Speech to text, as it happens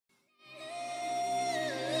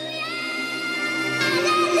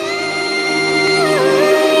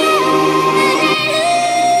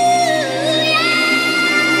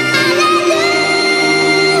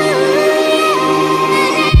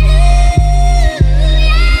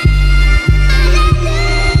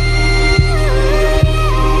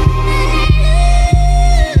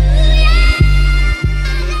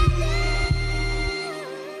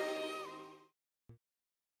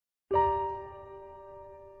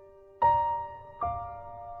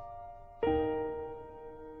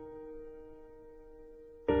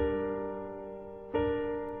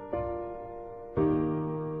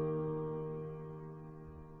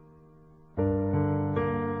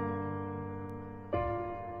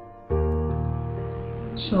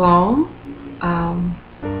Shalom.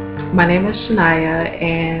 My name is ShannaYah,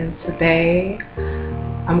 and today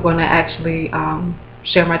I'm going to actually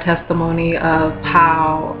share my testimony of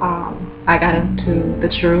how I got into the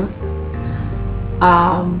truth.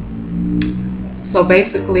 So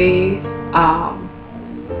basically,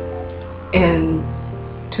 in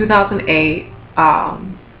 2008,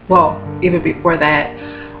 well, even before that,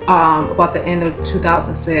 about the end of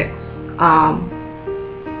 2006,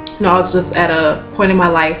 I was just at a point in my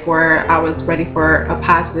life where I was ready for a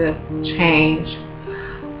positive change.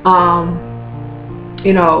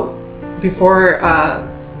 Before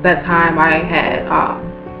that time, I had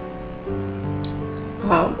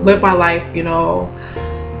lived my life,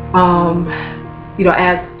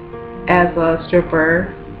 as a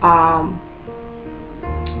stripper,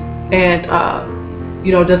 and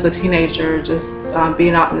just a teenager, just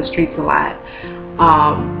being out in the streets a lot.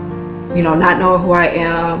 Not knowing who I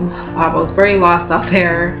am. I was very lost out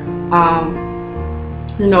there.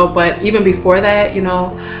 But even before that,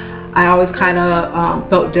 I always kind of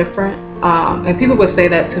felt different. And people would say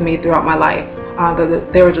that to me throughout my life,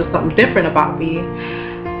 that there was just something different about me.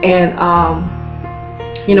 And,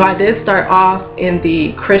 I did start off in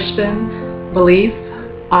the Christian belief,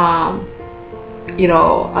 as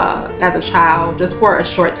a child, just for a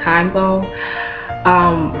short time though.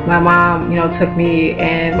 My mom, took me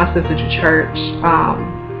and my sister to church,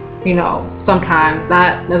 sometimes,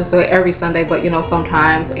 not necessarily every Sunday, but,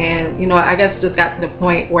 sometimes. And, I guess it just got to the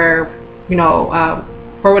point where,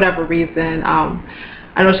 for whatever reason, I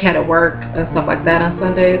know she had to work and stuff like that on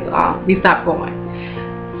Sundays, we stopped going.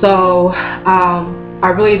 So,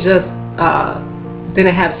 I really just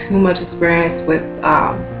didn't have too much experience with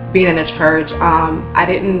being in a church. I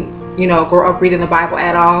didn't, grow up reading the Bible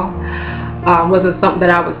at all. Wasn't something that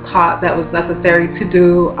I was taught that was necessary to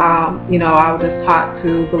do. I was just taught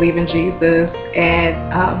to believe in Jesus, and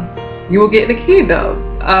you will get the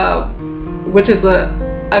kingdom, which is a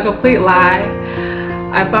complete lie.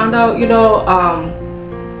 I found out,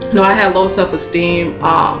 I had low self-esteem.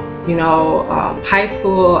 High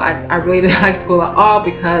school, I really didn't like school at all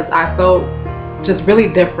because I felt just really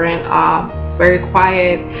different, very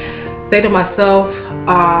quiet, stay to myself.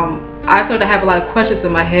 I started to have a lot of questions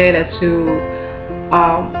in my head as to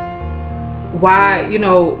why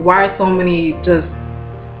are so many just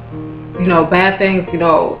bad things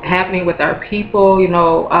happening with our people.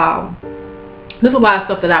 There's a lot of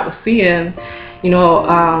stuff that I was seeing,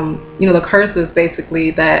 the curses basically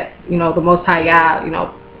that the Most High Yah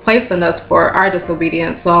placed on us for our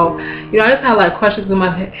disobedience. So I just had a lot of questions in my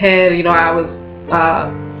head. I was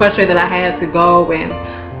frustrated that I had to go and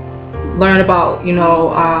learn about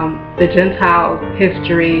the Gentiles'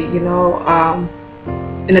 history, and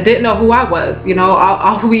I didn't know who I was.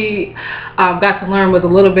 All we got to learn was a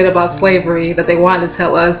little bit about slavery that they wanted to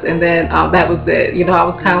tell us, and then that was it. I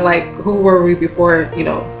was kind of like, who were we before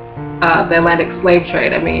the Atlantic slave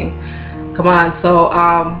trade? I mean, come on. So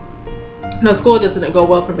school just didn't go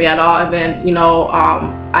well for me at all. And then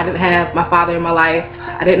I didn't have my father in my life.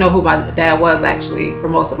 I didn't know who my dad was actually for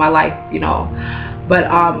most of my life. But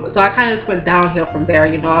so I kind of just went downhill from there,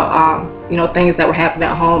 things that were happening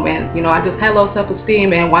at home, and I just had low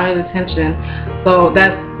self-esteem and wanted attention. So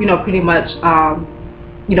that's pretty much I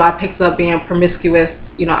picked up being promiscuous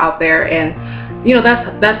out there, and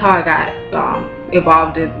that's how I got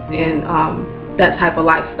involved in that type of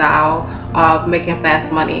lifestyle of making fast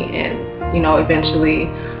money and eventually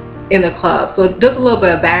in the club. So just a little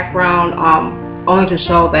bit of background, only to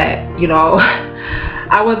show that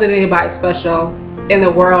I wasn't anybody special in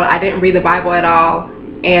the world. I didn't read the Bible at all,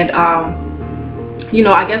 and I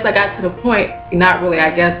guess I got to the point, not really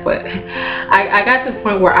I guess, but I got to the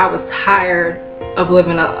point where I was tired of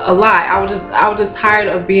living a lie. I was just tired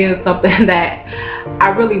of being something that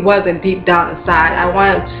I really wasn't deep down inside. I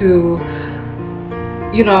wanted to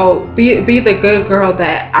be the good girl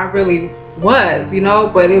that I really was,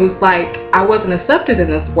 but it was like I wasn't accepted in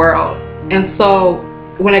this world. And so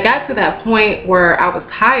when I got to that point where I was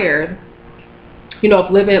tired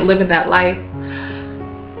of living that life,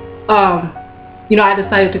 I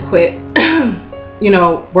decided to quit,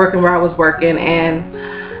 working where I was working, and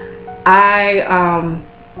I,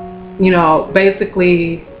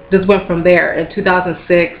 basically just went from there. In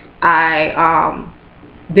 2006, I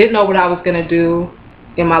didn't know what I was going to do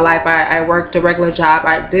in my life. I worked a regular job.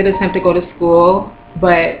 I did attempt to go to school,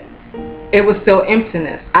 but it was still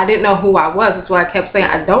emptiness. I didn't know who I was. That's why I kept saying,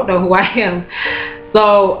 I don't know who I am.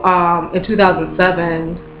 So in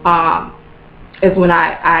 2007 is when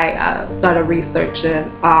I started researching.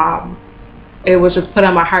 It was just put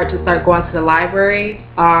on my heart to start going to the library.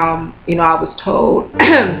 I was told,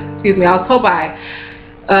 excuse me, I was told by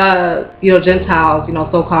you know, Gentiles, you know,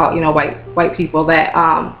 so-called, you know, white people, that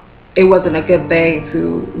it wasn't a good thing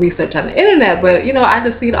to research on the internet. But, you know, I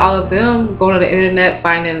just seen all of them going on the internet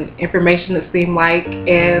finding information that seemed like,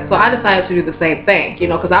 and so I decided to do the same thing, you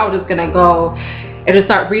know, because I was just going to go and just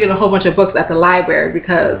start reading a whole bunch of books at the library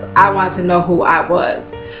because I wanted to know who I was.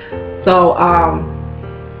 So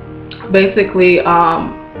basically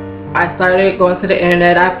I started going to the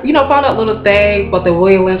internet. I, you know, found out little things about the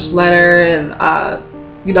William Lynch letter and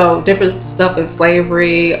you know, different stuff in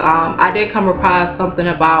slavery. I did come across something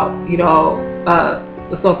about, you know,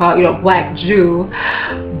 the so-called, you know, black Jew,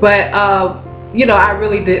 but you know, I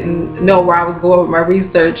really didn't know where I was going with my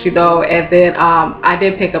research, you know. And then I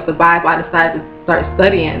did pick up the Bible. I decided to start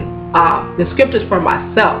studying the scriptures for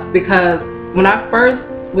myself, because when I first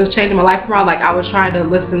was changing my life around, like, I was trying to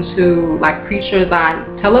listen to like preachers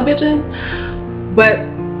on television, but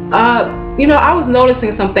you know, I was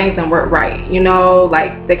noticing some things that weren't right, you know,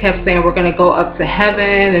 like they kept saying we're gonna go up to heaven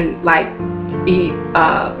and like eat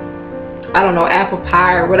I don't know, apple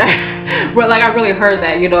pie or whatever. But like, I really heard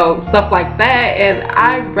that, you know, stuff like that. And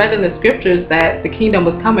I read in the scriptures that the kingdom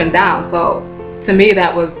was coming down. So to me,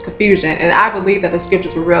 that was confusion. And I believe that the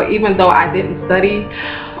scriptures were real, even though I didn't study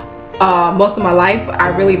most of my life. I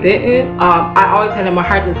really didn't. I always had in my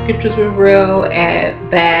heart that the scriptures were real,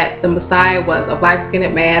 and that the Messiah was a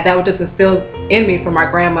black-skinned man. That was just instilled in me from my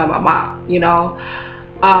grandma and my mom, you know.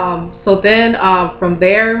 So then from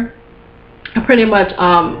there, pretty much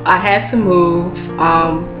I had to move,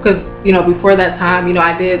 because, you know, before that time, you know,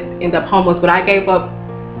 I did end up homeless, but I gave up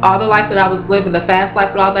all the life that I was living, the fast life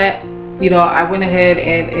and all that. You know, I went ahead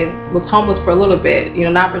and was homeless for a little bit, you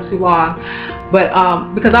know, not for too long, but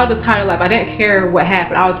because I was just tired of life. I didn't care what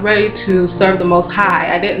happened. I was ready to serve the Most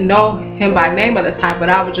High. I didn't know him by name at the time, but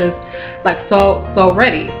I was just like so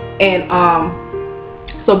ready. And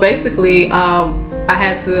so basically I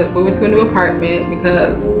had to move into a new apartment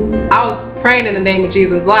because I was praying in the name of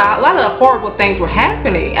Jesus. A lot of horrible things were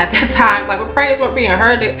happening at that time. Like, my prayers weren't being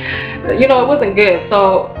heard. You know, it wasn't good.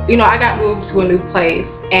 So, you know, I got moved to a new place,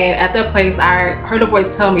 and at that place I heard a voice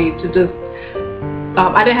tell me to just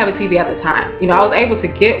I didn't have a TV at the time. You know, I was able to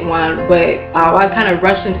get one, but I was kind of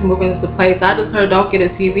rushing to move into the place. I just heard, don't get a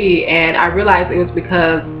TV, and I realized it was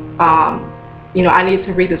because you know, I needed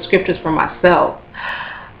to read the scriptures for myself.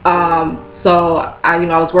 So I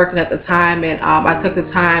was working at the time, and I took the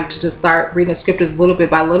time to just start reading the scriptures little bit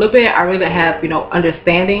by little bit. I really didn't have, you know,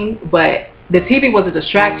 understanding, but the TV was a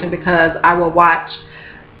distraction because I would watch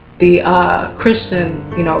the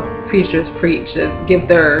Christian, you know, preachers preach and give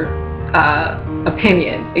their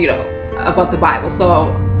opinion, you know, about the Bible.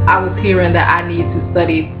 So I was hearing that I need to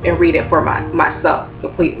study and read it for myself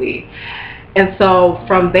completely. And so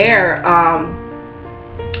from there,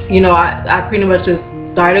 you know, I pretty much just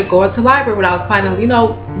started going to the library, but I was finding, you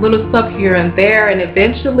know, little stuff here and there, and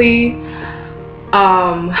eventually,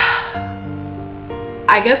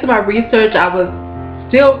 I guess in my research, I was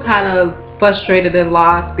still kind of frustrated and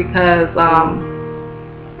lost because,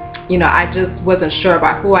 you know, I just wasn't sure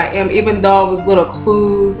about who I am, even though it was little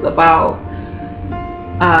clues about,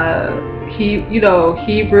 you know,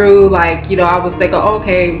 Hebrew, like, you know, I was thinking,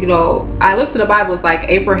 okay, you know, I looked at the Bible, it's like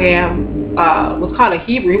Abraham was called a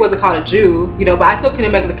Hebrew, he wasn't called a Jew, you know, but I still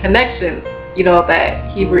couldn't make the connection, you know,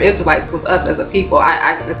 that Hebrew Israelites was us as a people.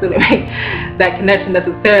 I just didn't make that connection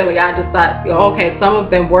necessarily. I just thought, you know, okay, some of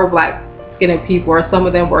them were black-skinned people, or some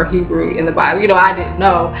of them were Hebrew in the Bible, you know, I didn't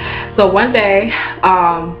know. So one day,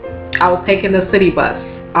 I was taking the city bus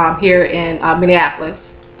here in Minneapolis,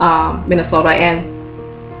 Minnesota, and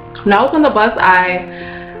when I was on the bus,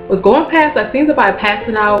 I was going past, I seen somebody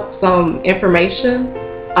passing out some information,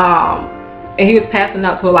 and he was passing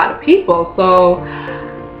out to a lot of people. So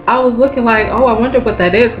I was looking like, oh, I wonder what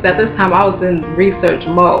that is, because at this time I was in research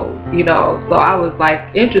mode, you know, so I was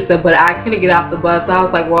like interested, but I couldn't get off the bus. I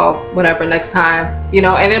was like, well, whatever, next time, you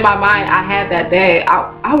know. And in my mind, I had that day,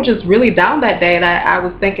 I was just really down that day, and I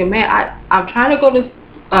was thinking, man, I'm trying to go to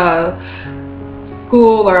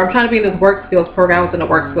school, or I'm trying to be in this work skills program. I was in a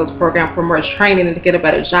work skills program for more training and to get a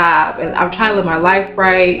better job, and I'm trying to live my life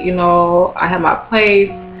right, you know. I have my place,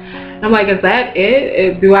 and I'm like, is that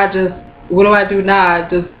it? What do I do now?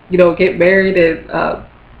 Just, you know, get married and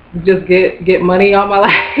just get money on my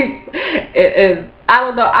life? and I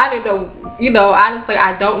don't know. I didn't know, you know, honestly,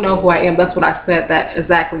 I don't know who I am. That's what I said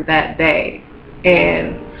exactly that day.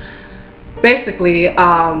 And basically,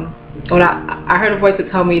 when I heard a voice that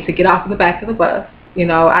told me to get off in the back of the bus. You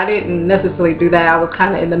know, I didn't necessarily do that. I was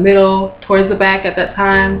kind of in the middle, towards the back at that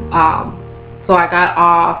time. So I got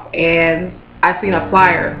off, and I seen a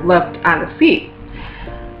flyer left on the seat.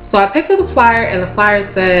 So I picked up the flyer, and the flyer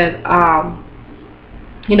said,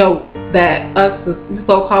 you know, that us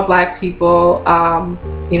so-called black people,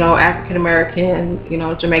 you know, African American, you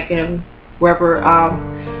know, Jamaican, wherever,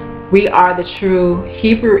 we are the true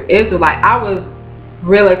Hebrew Israelite. I was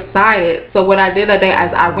real excited. So what I did that day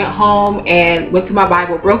is I went home and went to my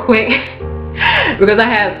Bible real quick because I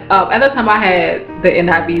had, at the time I had the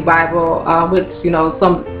NIV Bible, which, you know,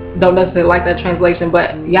 some don't necessarily like that translation,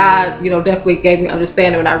 but Yah, you know, definitely gave me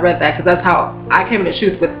understanding when I read that, because that's how I came to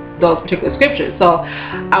truth with those particular scriptures. So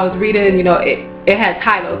I was reading, you know, it had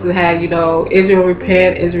titles. It had, you know, Israel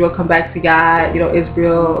repent, Israel come back to God, you know,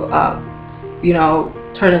 Israel, you know,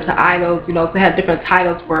 turn into idols, you know, so it had different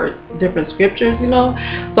titles for different scriptures, you know.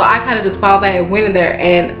 So I kind of just followed that and went in there,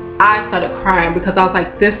 and I started crying because I was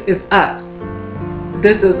like, this is us.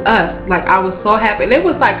 This is us. Like, I was so happy. And it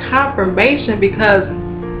was like confirmation because,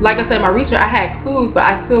 like I said, in my research, I had clues, but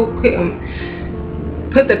I still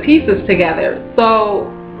couldn't put the pieces together.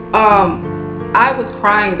 So I was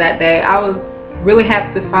crying that day. I was really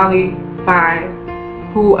happy to finally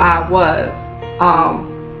find who I was.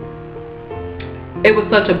 It was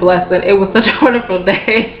such a blessing. It was such a wonderful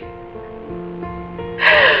day.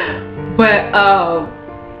 But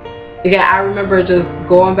yeah, I remember just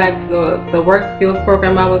going back to the work skills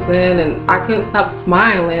program I was in, and I couldn't stop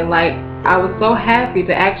smiling. Like, I was so happy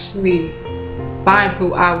to actually find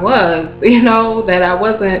who I was, you know, that I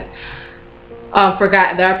wasn't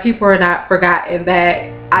forgotten, that our people are not forgotten,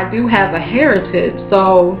 that I do have a heritage.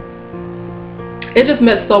 So it just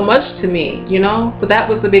meant so much to me, you know. So that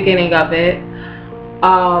was the beginning of it.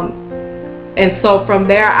 And so from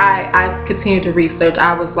there I continued to research.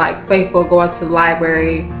 I was like faithful, going to the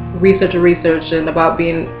library, researching about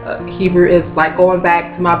being Hebrew is like going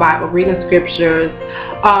back to my Bible, reading scriptures.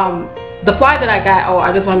 The flight that I got,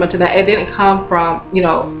 I just want to mention that it didn't come from, you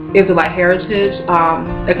know, Israelite Heritage.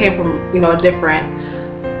 It came from, you know, a different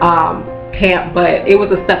camp, but it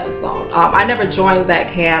was a stepping stone. I never joined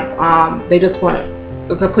that camp. They just weren't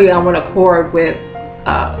completely on one accord with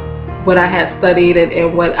what I had studied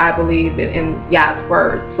and what I believed in Yah's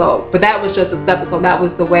word. So, but that was just a stepping stone. That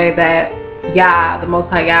was the way that Yah, the Most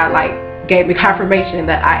High Yah, like gave me confirmation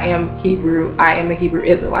that I am Hebrew. I am a Hebrew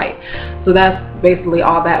Israelite. So that's basically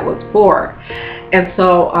all that was for. And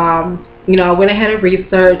so, you know, I went ahead and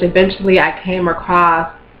researched. Eventually, I came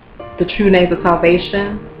across the true names of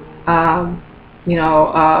salvation. You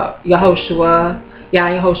know, Yahushua,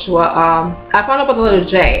 Yahushua. I found out about the letter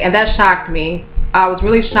J, and that shocked me. I was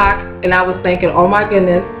really shocked, and I was thinking, oh my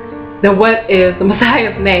goodness, then what is the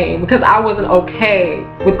Messiah's name? Because I wasn't okay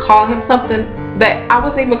with calling him something that I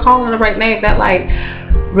wasn't even calling the right name. That like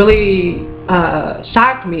really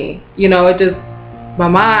shocked me. You know, it just, my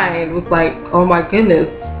mind was like, oh my goodness,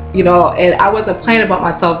 you know, and I wasn't playing about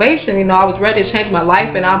my salvation. You know, I was ready to change my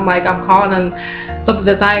life, and I'm like, I'm calling on something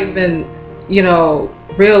that's not even, you know,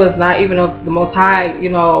 real, is not even of the Most High, you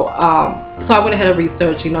know. So I went ahead and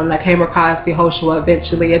researched, you know, and I came across Yehoshua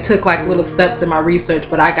eventually. It took like little steps in my research,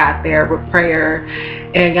 but I got there with prayer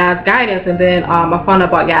and God's guidance. And then I found out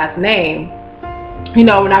about Yah's name. You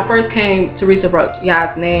know, when I first came to research about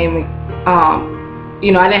Yah's name,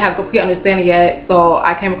 you know, I didn't have complete understanding yet. So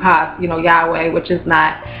I came across, you know, Yahweh, which is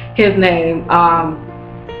not his name.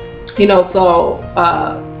 You know, so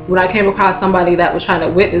when I came across somebody that was trying to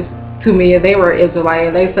witness to me, and they were Israelite,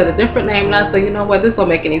 and they said a different name, and I said, you know what, this don't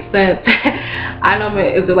make any sense. I know I'm an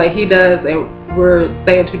Israelite, he does, and we're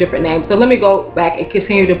saying two different names. So let me go back and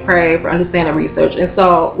continue to pray for understanding research. And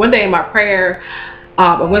so one day in my prayer,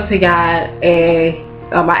 I went to God, and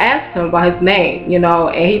I asked him about his name, you know,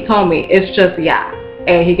 and he told me it's just Yah.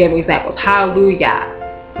 And he gave me examples: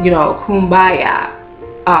 HalleluYah, you know, Kumbaya,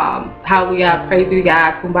 HalleluYah, praise you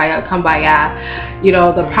God, Kumbaya, Kumbaya. You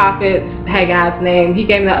know, the prophets had God's name. He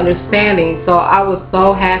gave me that understanding. So I was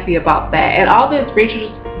so happy about that. And all this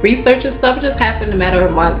research and stuff just happened in a matter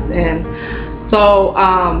of months. And so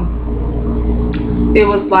it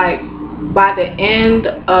was like by the end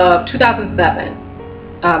of 2007,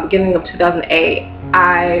 beginning of 2008,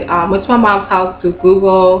 I went to my mom's house to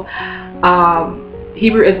Google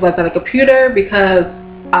Hebrew Israelites on a computer, because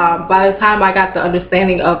by the time I got the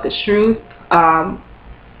understanding of the truth,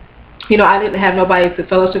 you know, I didn't have nobody to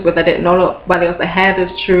fellowship with. I didn't know nobody else that had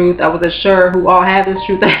this truth. I wasn't sure who all had this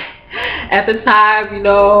truth at the time, you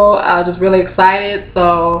know. I was just really excited.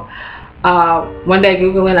 So one day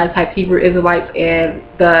Googling, I typed Hebrew Israelites, and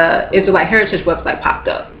the Israelite Heritage website popped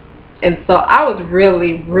up. And so I was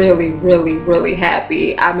really, really, really, really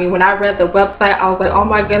happy. I mean, when I read the website, I was like, oh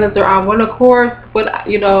my goodness, they're on one accord. But,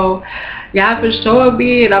 you know, Yah's been showing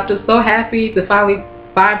me, and I'm just so happy to finally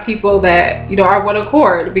find people that, you know, are one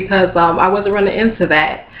accord, because I wasn't running into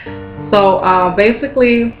that. So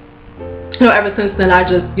basically, ever since then, I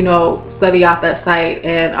just, study out that site,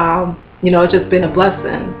 and, it's just been a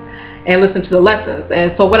blessing, and listen to the lessons.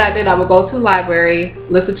 And so what I did, I would go to the library,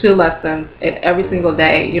 listen to the lessons, and every single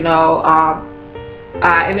day,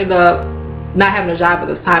 I ended up not having a job at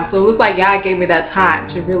this time. So it was like God gave me that time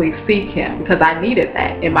to really seek Him, because I needed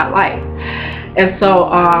that in my life. And so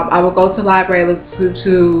I would go to the library, listen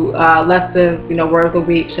to lessons, word of the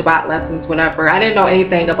week, Shabbat lessons, whatever. I didn't know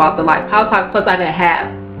anything about the life politics, plus I didn't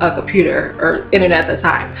have a computer or internet at the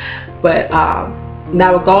time. But and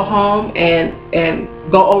I would go home and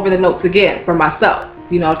go over the notes again for myself,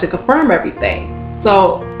 to confirm everything.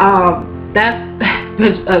 So that's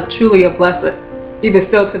been truly a blessing, even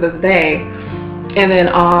still to this day. And then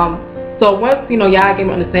so once Yah gave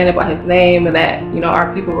me understanding about His name, and that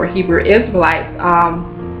our people were Hebrew Israelites,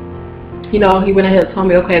 He went ahead and told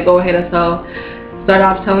me, okay, go ahead and start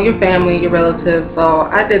off telling your family, your relatives. So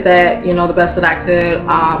I did that, the best that I could.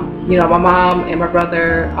 My mom and my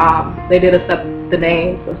brother, they did accept the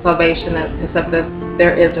names of salvation and accept that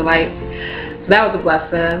they're Israelites. So that was a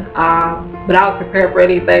blessing. But I was prepared for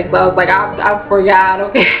anything. So I was like, I'm for Yah, I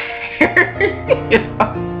don't care.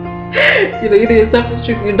 You need to accept the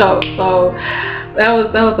truth, So that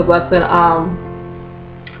was a blessing.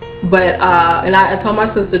 And I told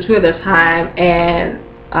my sister too at the time, and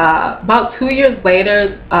about 2 years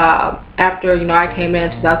later, after I came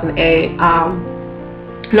in 2008,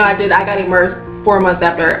 I got immersed 4 months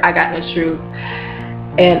after I got in the truth,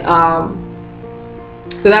 and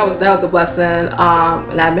so that was a blessing.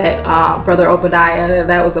 And I met Brother Obadiah, and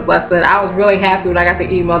that was a blessing. I was really happy when I got the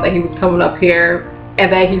email that he was coming up here, and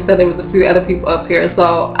then he said there was a few other people up here.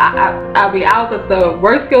 So I was at the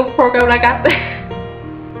Work Skills program when I got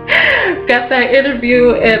that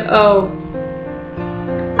interview, and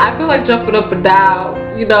I feel like jumping up and down.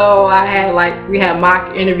 We had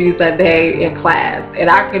mock interviews that day in class, and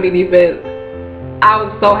I couldn't even. I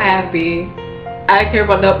was so happy. I didn't care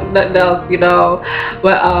about nothing else,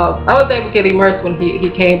 But I was able to get immersed when he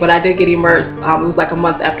came, but I did get immersed. It was like a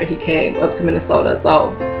month after he came up to Minnesota.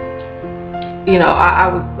 So,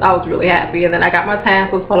 I was really happy. And then I got my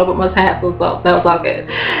tassels, followed up with my tassels, so that was all good.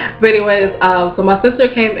 But anyways, so my sister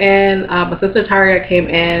came in. My sister Taria came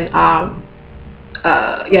in.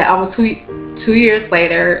 Almost 2 years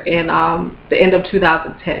later, in the end of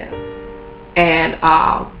 2010, and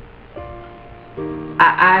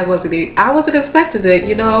I wasn't expecting it.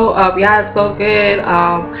 Yah is so good.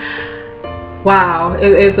 Wow,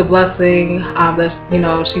 it's a blessing. That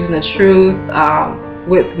she's in the truth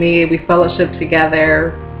with me. We fellowship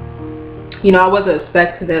together. I wasn't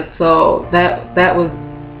expecting it, so that was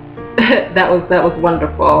that was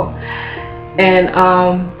wonderful. And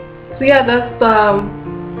so yeah, that's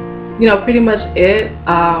pretty much it.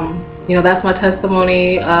 That's my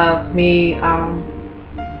testimony of me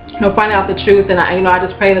finding out the truth. And I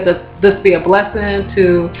just pray that this be a blessing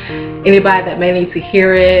to anybody that may need to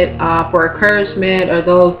hear it, for encouragement, or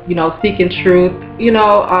those seeking truth. And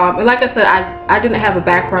like I said, I didn't have a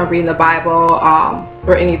background reading the Bible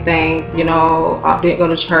or anything. Didn't go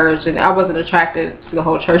to church, and I wasn't attracted to the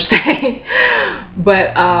whole church thing.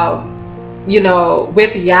 But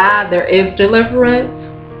with Yah, there is deliverance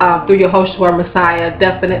through Yahushua Messiah,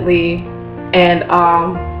 definitely. And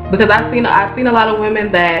because I've seen a lot of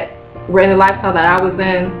women that were in the lifestyle that I was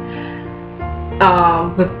in,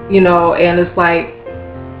 and it's like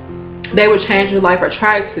they would change their life or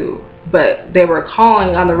try to, but they were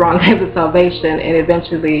calling on the wrong names of salvation and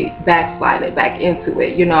eventually backslided back into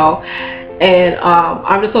it, And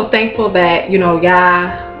I'm just so thankful that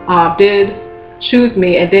Yah did choose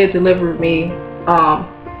me and did deliver me,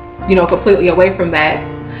 completely away from that,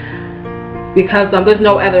 because there's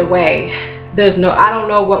no other way. I don't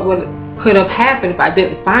know what could have happened if I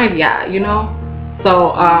didn't find Yah,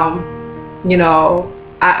 So,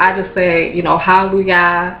 I just say,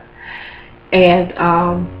 HalleluYah, and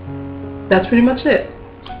that's pretty much it.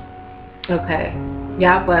 Okay.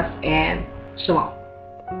 Yah bless and shalom.